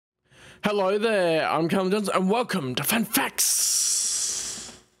Hello there, I'm Callum and welcome to Fun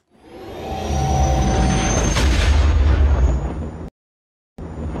Facts.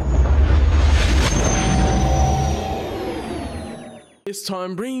 This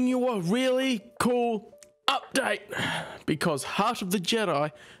time bringing you a really cool update because Heart of the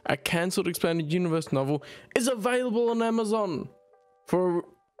Jedi, a cancelled expanded universe novel, is available on Amazon for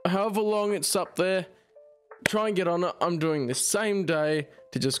however long it's up there. Try and get on it. I'm doing this same day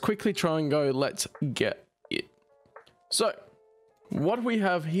to just quickly try and go, let's get it. So what we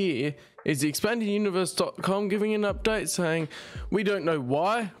have here is the expandeduniverse.com giving an update saying, we don't know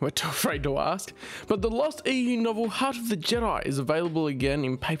why, we're too afraid to ask, but the lost EU novel Heart of the Jedi is available again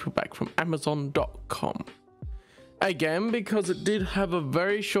in paperback from Amazon.com. Again, because it did have a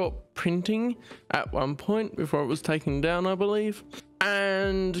very short printing at one point before it was taken down, I believe.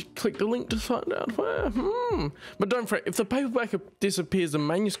 And click the link to find out where. But don't fret, if the paperback disappears, the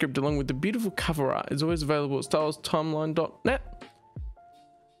manuscript along with the beautiful cover art is always available at StarWarsTimeline.net.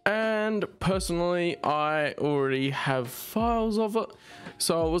 And personally, I already have files of it,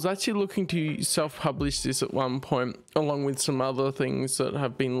 so I was actually looking to self-publish this at one point, along with some other things that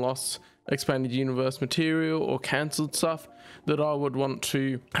have been lost, expanded universe material or cancelled stuff that I would want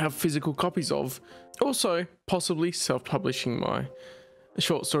to have physical copies of. Also, possibly self-publishing my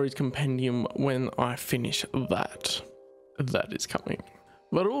short stories compendium when I finish that. That is coming.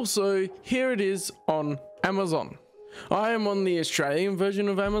 But also, here it is on Amazon. I am on the Australian version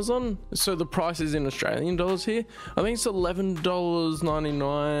of Amazon, so the price is in Australian dollars here. I think it's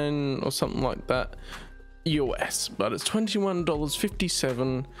 $11.99 or something like that US, but it's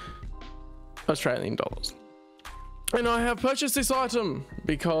 $21.57 Australian dollars. And I have purchased this item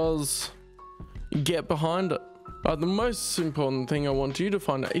because get behind it. But the most important thing I want you to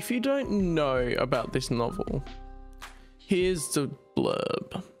find out, if you don't know about this novel, here's the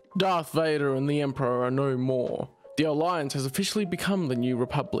blurb. Darth Vader and the Emperor are no more. The Alliance has officially become the New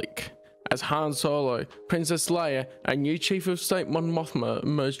Republic. As Han Solo, Princess Leia, and new Chief of State Mon Mothma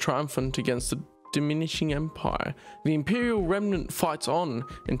emerge triumphant against the diminishing Empire, the Imperial remnant fights on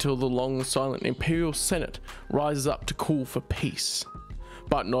until the long silent Imperial Senate rises up to call for peace.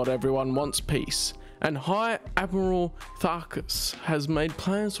 But not everyone wants peace, and High Admiral Tharkas has made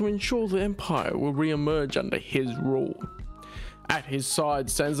plans to ensure the Empire will re-emerge under his rule. At his side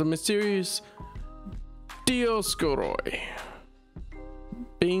stands a mysterious Dioscoroi,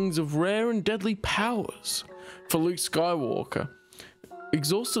 beings of rare and deadly powers. For Luke Skywalker,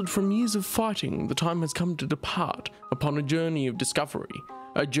 exhausted from years of fighting, the time has come to depart upon a journey of discovery,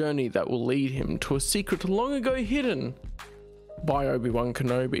 a journey that will lead him to a secret long ago hidden by Obi-Wan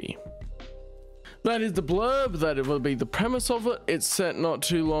Kenobi. That is the blurb, that it will be the premise of it. It's set not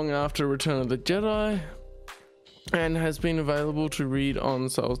too long after Return of the Jedi and has been available to read on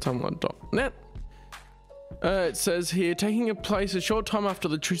StarWarsTimeline.net. It says here, taking place a short time after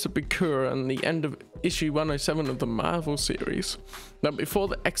the Truce of Bakura and the end of issue 107 of the Marvel series, but before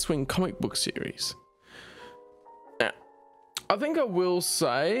the X-Wing comic book series. Now, I think I will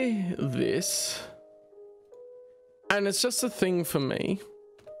say this, and it's just a thing for me,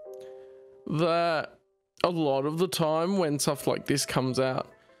 that a lot of the time when stuff like this comes out,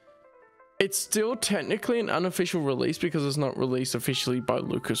 it's still technically an unofficial release because it's not released officially by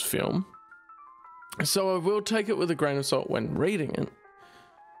Lucasfilm. So I will take it with a grain of salt when reading it,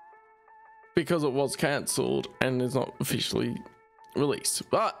 because it was cancelled and is not officially released.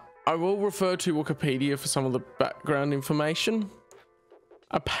 But I will refer to Wikipedia for some of the background information.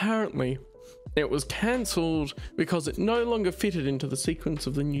 Apparently, it was cancelled because it no longer fitted into the sequence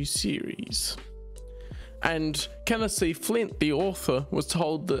of the new series. And Kenneth C. Flint, the author, was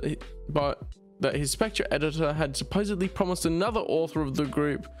told that his Spectre editor had supposedly promised another author of the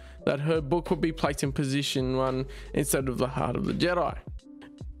group that her book would be placed in position 1 instead of the Heart of the Jedi.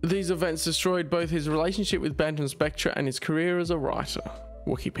 These events destroyed both his relationship with Bantam Spectre and his career as a writer,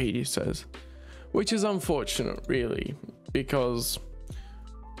 Wikipedia says. Which is unfortunate, really, because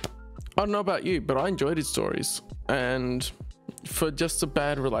I don't know about you, but I enjoyed his stories, and for just a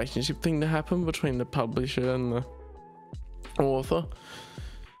bad relationship thing to happen between the publisher and the author,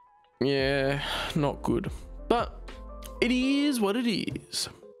 yeah, not good. But it is what it is.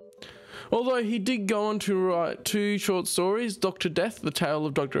 Although he did go on to write 2 short stories, Dr. Death, The Tale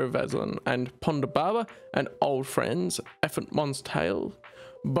of Dr. Evazlan, and Ponda Baba, and Old Friends, Effort Mon's Tale.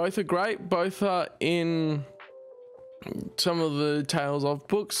 Both are great, both are in some of the Tales of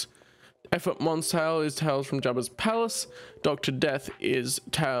books. Effort Mon's Tale is Tales from Jabba's Palace. Dr. Death is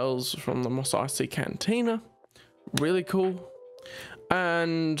Tales from the Mos Eisley Cantina. Really cool.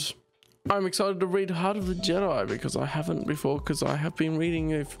 And I'm excited to read Heart of the Jedi because I haven't before, because I have been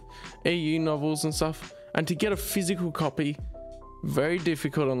reading EU novels and stuff, and to get a physical copy, very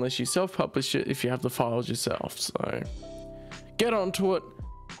difficult unless you self-publish it if you have the files yourself. So get onto it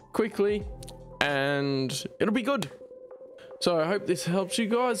quickly and it'll be good. So I hope this helps you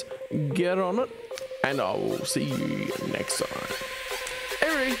guys. Get on it and I will see you next time.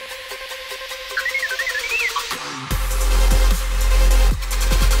 Every